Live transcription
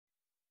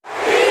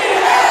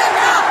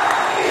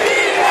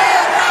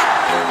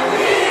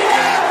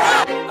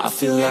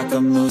feel like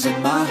I'm losing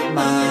my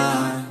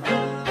mind.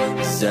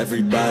 Is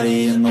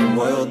everybody in the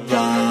world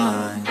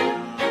blind?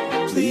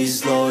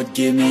 Please, Lord,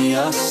 give me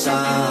a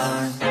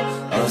sign,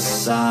 a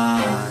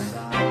sign.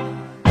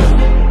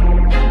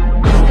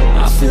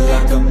 I feel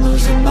like I'm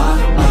losing my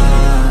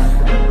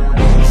mind.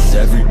 Is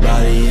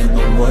everybody in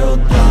the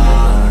world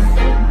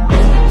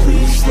blind?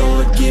 Please,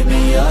 Lord, give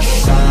me a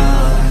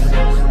sign,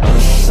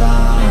 a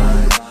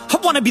sign. I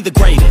wanna be the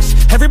greatest.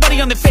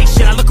 Everybody on the fake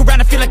shit. I look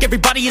around and feel like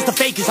everybody is the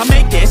fakest. I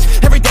make this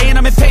every day and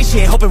I'm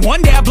impatient, hoping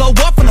one day I blow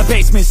up from the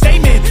basement.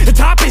 Statement, the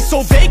top is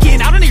so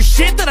vacant. I don't hear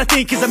shit that I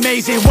think is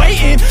amazing.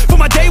 Waiting for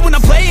my day when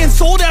I'm playing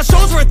sold out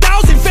shows for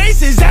 1,000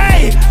 faces.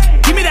 Hey,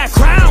 give me that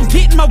crown,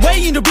 get in my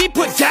way and to be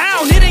put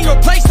down. It ain't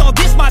your place, all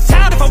this my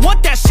town. If I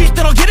want that shit,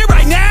 then I'll get it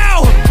right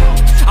now.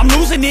 I'm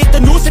losing it, the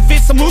noose it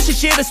fits. I'm losing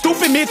shit, a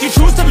stupid myth. You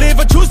choose to live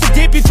or choose to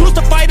dip. You choose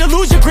to fight or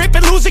lose your grip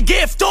and lose a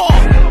gift.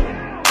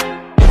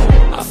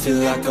 I feel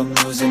like I'm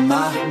losing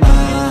my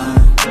mind.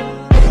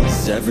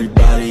 Is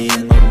everybody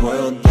in the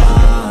world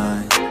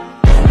blind?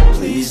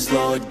 Please,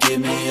 Lord, give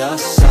me a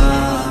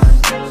sign,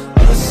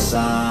 a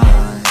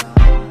sign.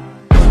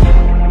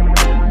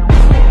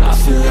 I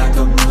feel like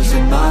I'm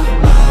losing my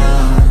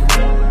mind.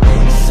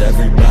 Is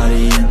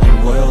everybody in the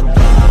world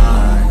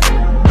blind?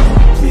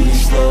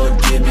 Please, Lord,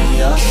 give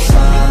me a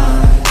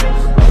sign,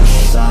 a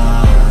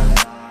sign.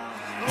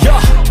 Yeah.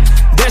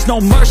 There's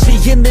no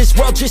mercy in this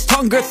world, just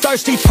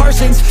hunger-thirsty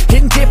persons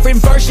in different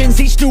versions.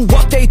 Each new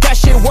update, that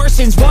shit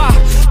worsens. Why?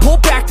 Pull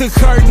back the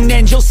curtain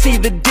and you'll see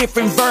the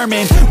different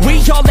vermin. We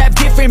all have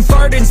different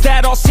burdens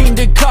that all seem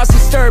to cause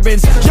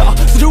disturbance. Yo,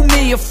 do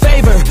me a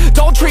favor,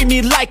 don't treat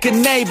me like a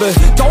neighbor.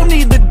 Don't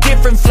need the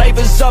different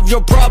flavors of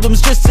your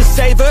problems just to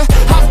savor.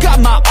 I've got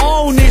my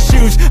own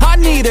issues, I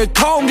need a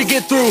comb to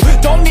get through.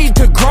 Don't need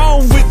to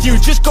groan with you,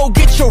 just go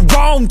get your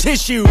own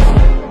tissue.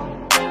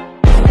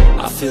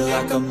 I feel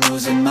like I'm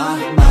losing my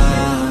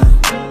mind.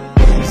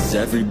 Is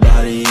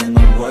everybody in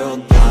the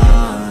world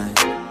blind?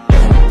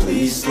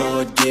 Please,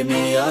 Lord, give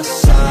me a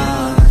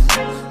sign,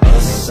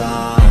 a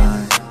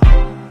sign.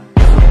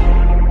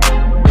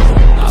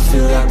 I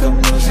feel like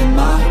I'm losing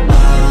my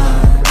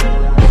mind.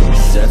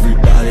 Is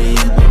everybody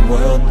in the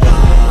world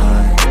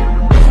blind?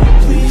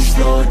 Please,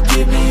 Lord,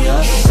 give me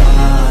a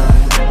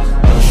sign,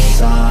 a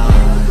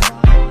sign.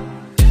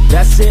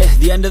 That's it,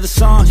 the end of the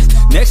song.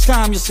 Next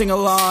time you'll sing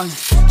along.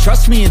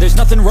 Trust me, there's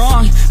nothing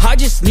wrong. I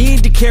just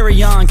need to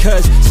carry on,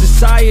 cause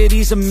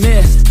society's a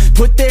myth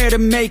put there to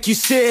make you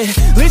sit.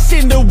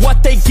 Listen to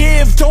what they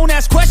give. Don't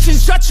ask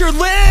questions, shut your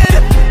lid.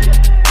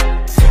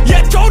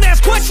 Yeah, don't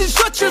ask questions,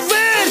 shut your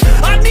lid.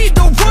 I need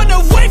to run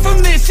away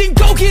from this and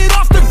go get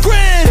off the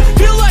grid.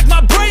 Feel like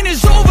my brain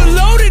is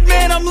overloaded,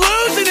 man, I'm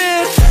losing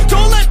it.